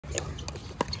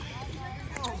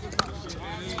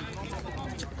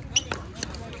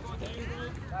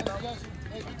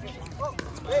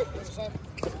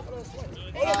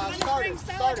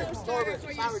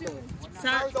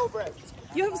Sourdough bread.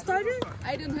 You have a starter?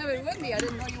 I didn't have it with me. I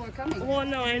didn't know you were coming. Well,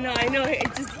 no, I know.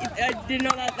 It just, I didn't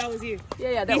know that was you.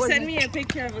 Yeah, that was. You sent me a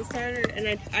picture of a starter,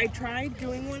 and I tried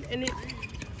doing one, and it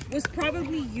was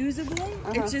probably usable.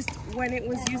 It's just when it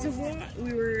was usable,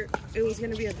 it was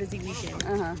gonna be a busy weekend.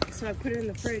 So I put it in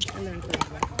the fridge, and then I put it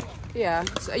away. Yeah.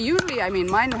 So usually, I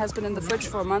mean, mine has been in the fridge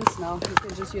for months now.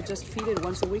 You just feed it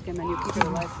once a week, and then you keep it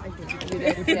alive.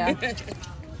 Yeah.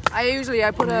 I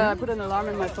put an alarm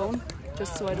in my phone.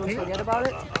 Just so I don't forget about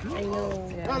it. I know.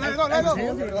 Yeah. Let go. I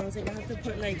was like, I have to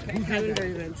put like calendar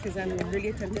events because I'm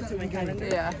really tempted to my calendar.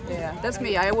 Yeah. That's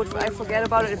me. I forget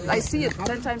about it. I see it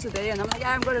 10 times a day, and I'm like,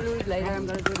 yeah, I'm gonna do it later.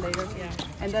 Yeah.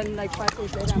 And then like 5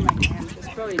 days later, I'm like, man, it's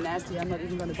probably nasty. I'm not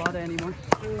even gonna bother anymore.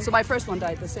 So my first one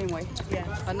died the same way. Yeah.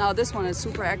 But now this one is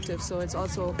super active, so it's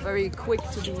also very quick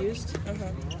to be used.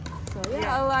 So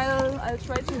yeah, I'll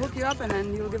try to hook you up, and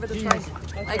then you'll give it a try.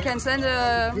 Okay. I can send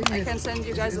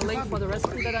you guys a link for the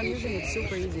recipe that I'm using. It's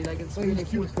super easy, like it's really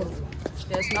cool.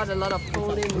 There's not a lot of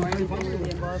folding or anything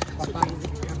really involved. Super easy.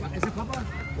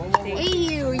 Hey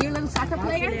you little soccer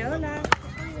player? Are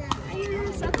you a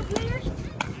little soccer player?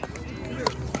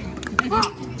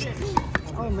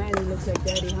 Oh man, he looks like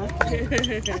daddy, huh?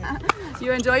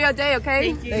 You enjoy your day,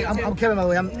 okay? Thank you. Hey, I'm Kevin, by the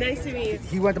way. Nice to meet you.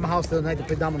 He went to my house the other night to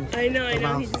play dominoes. I know.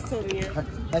 He just told me it.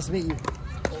 Nice to meet you.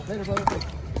 Later, brother.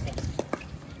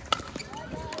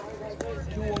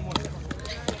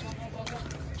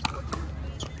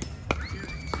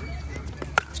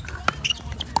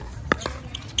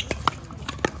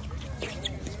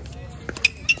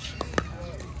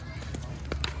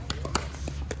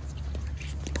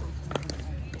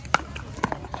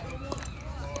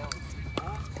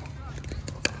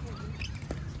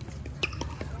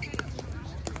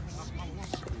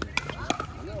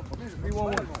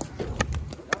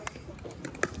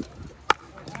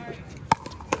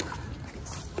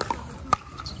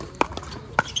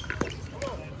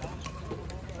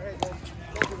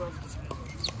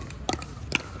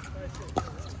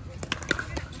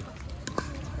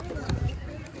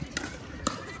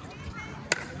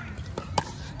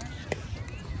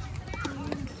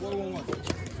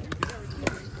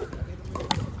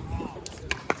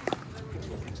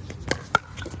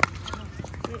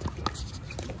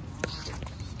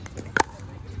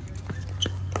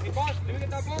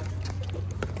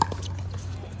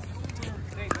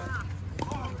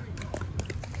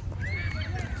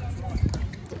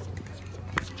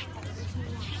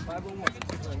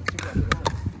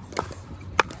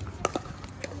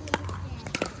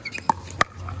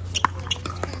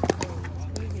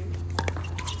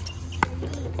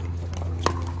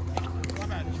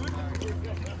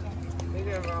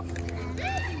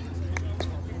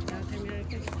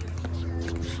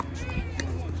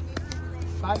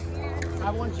 I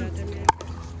want you.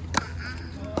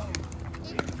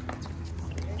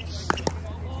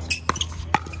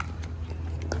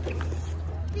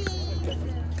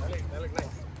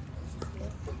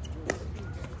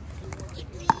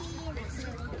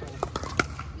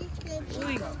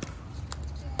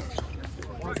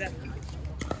 What's that?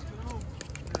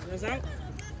 That's out?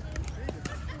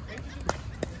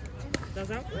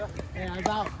 That's out? Yeah, it's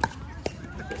out.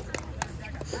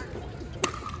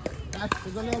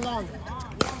 It's a little long.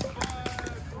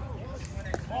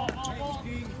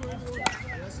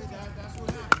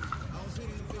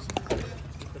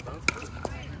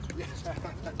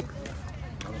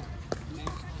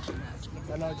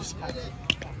 I know, just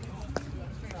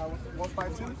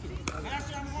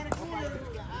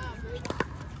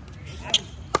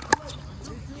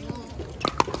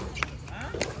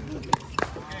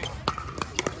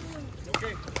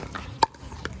Okay.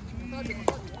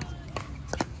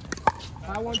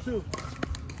 512.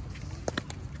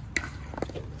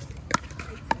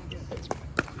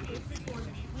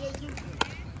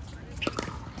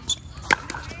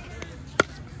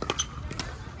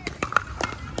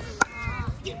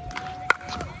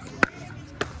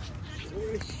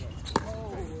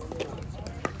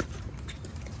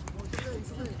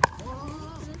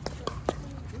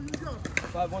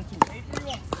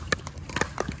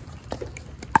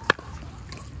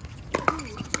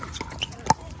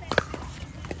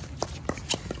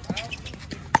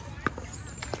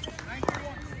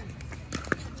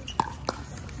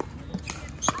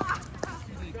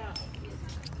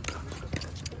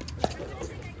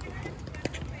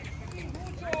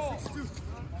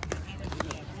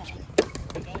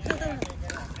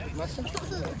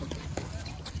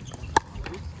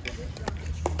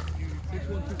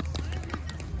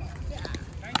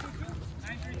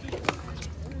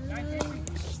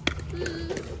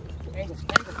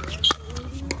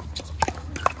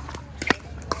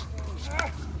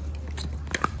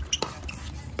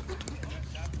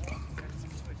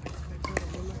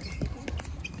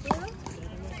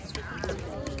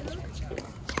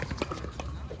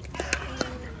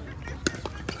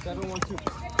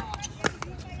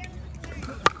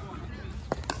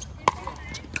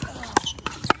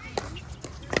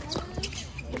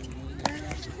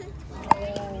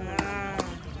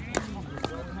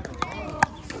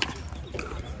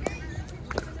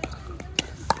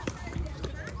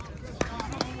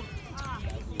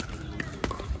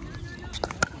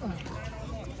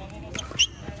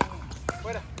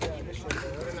 Fuera.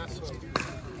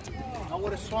 I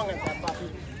would have swung at that, Papi.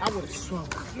 I would have swung.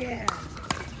 Yeah.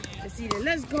 Let's see it.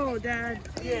 Let's go, Dad.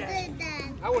 Yeah.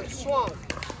 I would have swung.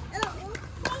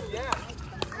 Yeah.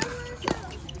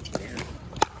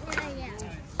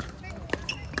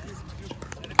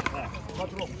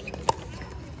 Cuatro.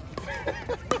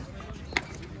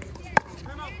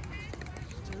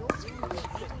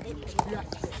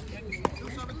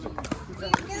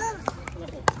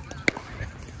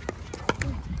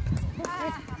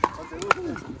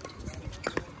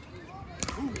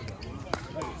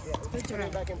 Good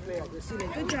job. Back and play.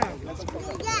 Good job.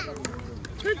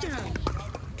 Good job.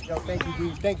 Yo, thank you,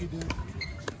 dude. Thank you, dude.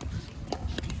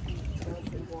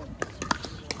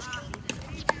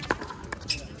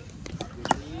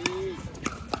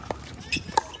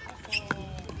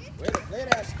 Way to play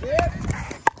that, Skip.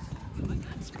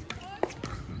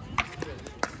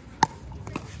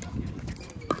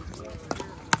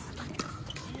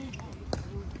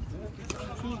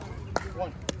 2,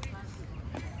 1.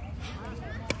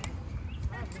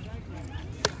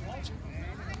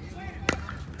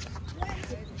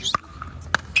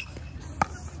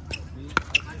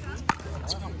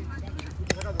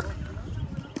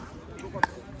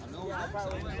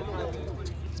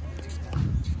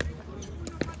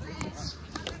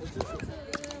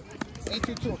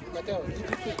 Two, Mateo. 8-2.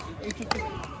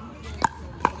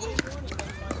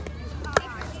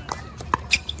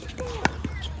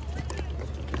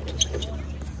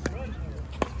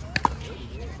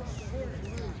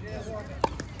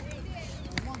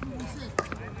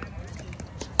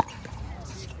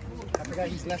 I forgot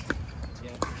he's Lesty.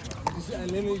 Yeah. I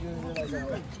literally didn't realize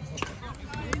that.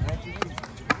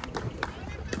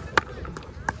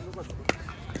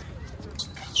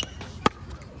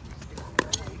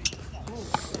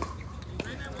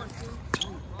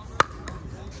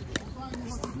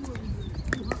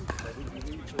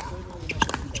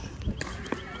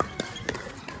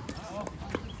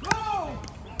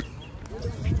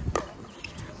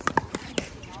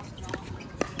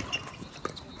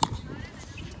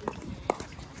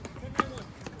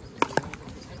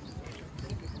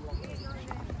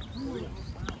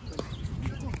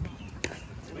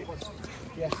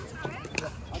 Yeah.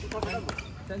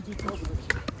 10-12.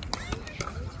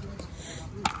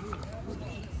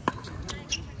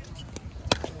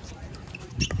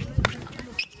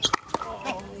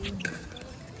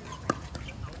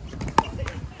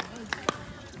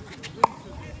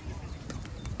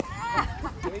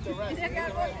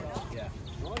 Yeah.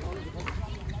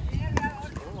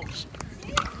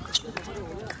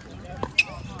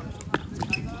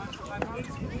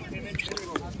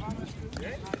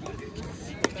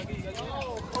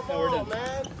 Oh,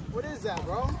 man. What is that,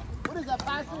 bro? What is that,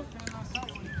 Pastor?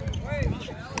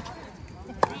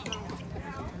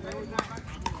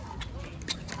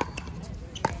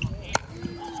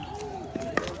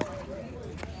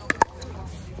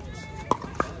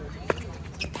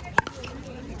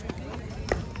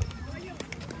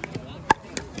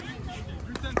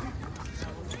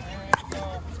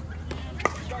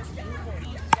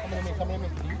 Come to me.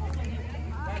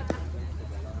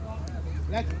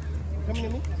 Lesty, coming to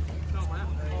me?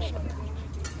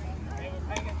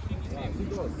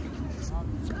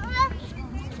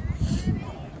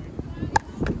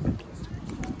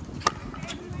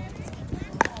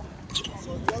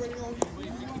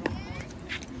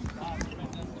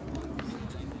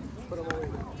 Put him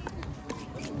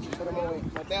away.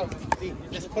 Mateo,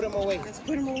 just put him away. Let's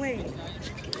put him away.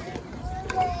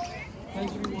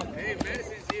 Hey,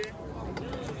 Madison's here.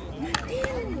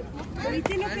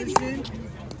 Madison.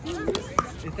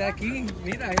 Está aquí,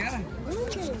 mira allá.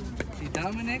 Si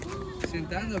Dominic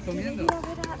sentado comiendo. ¿Ir a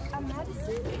ver a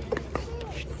Madison?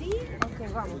 Sí. Ok,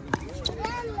 vamos.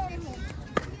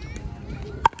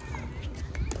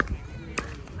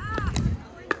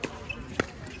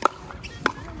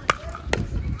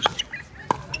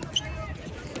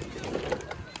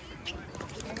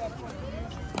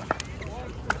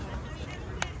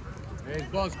 His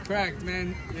ball's cracked,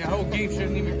 man. The whole game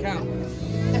shouldn't even count.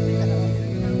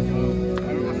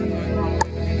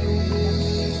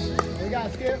 We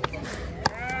got Skip.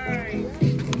 All right.